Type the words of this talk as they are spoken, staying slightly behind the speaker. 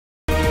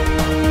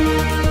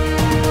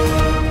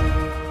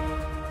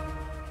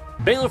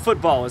Baylor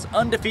football is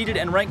undefeated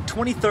and ranked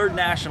 23rd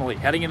nationally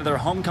heading into their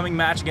homecoming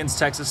match against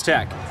Texas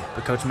Tech.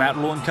 But Coach Matt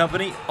Rule and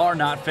company are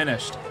not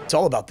finished. It's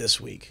all about this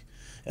week.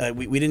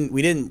 We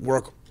didn't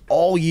work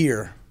all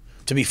year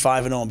to be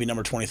 5-0 and be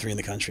number 23 in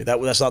the country.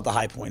 That's not the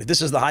high point. If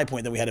this is the high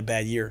point, then we had a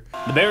bad year.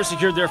 The Bears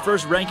secured their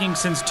first ranking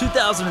since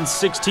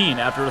 2016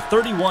 after a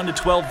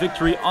 31-12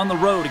 victory on the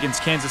road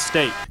against Kansas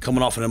State.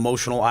 Coming off an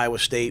emotional Iowa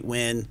State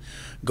win,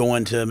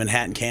 going to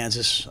Manhattan,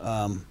 Kansas,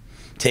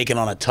 taking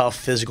on a tough,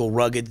 physical,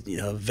 rugged,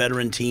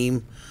 veteran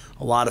team.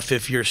 A lot of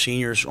fifth-year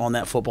seniors on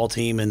that football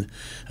team, and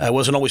it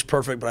wasn't always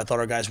perfect, but I thought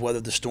our guys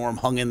weathered the storm,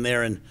 hung in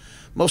there, and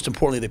most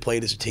importantly, they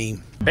played as a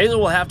team. Baylor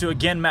will have to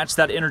again match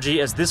that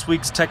energy as this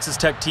week's Texas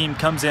Tech team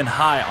comes in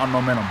high on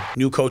momentum.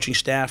 New coaching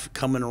staff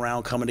coming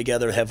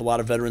together, have a lot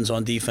of veterans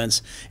on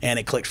defense, and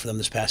it clicked for them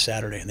this past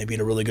Saturday. And they beat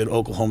a really good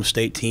Oklahoma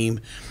State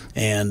team,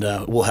 and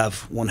we'll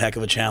have one heck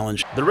of a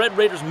challenge. The Red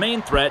Raiders'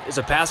 main threat is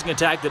a passing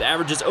attack that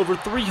averages over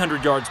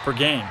 300 yards per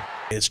game.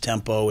 It's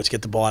tempo. It's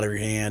get the ball out of your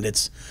hand.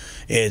 It's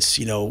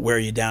wear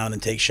you down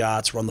and take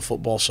shots, run the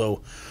football.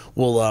 So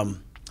we'll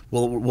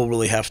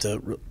really have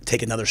to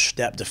take another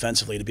step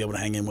defensively to be able to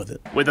hang in with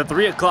it. With a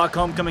 3 o'clock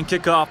homecoming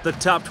kickoff, the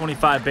top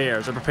 25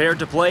 Bears are prepared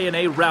to play in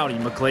a rowdy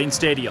McLean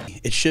Stadium.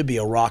 It should be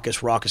a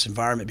raucous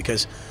environment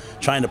because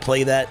trying to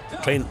play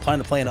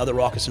in other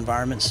raucous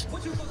environments,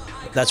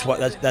 that's why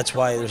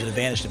there's an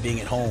advantage to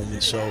being at home.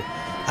 And so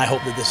I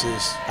hope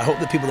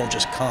that people don't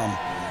just come.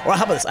 Or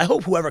how about this? I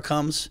hope whoever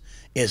comes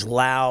is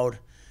loud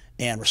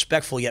and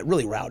respectful, yet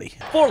really rowdy.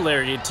 For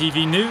Lariat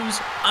TV News,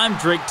 I'm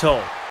Drake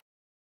Toll.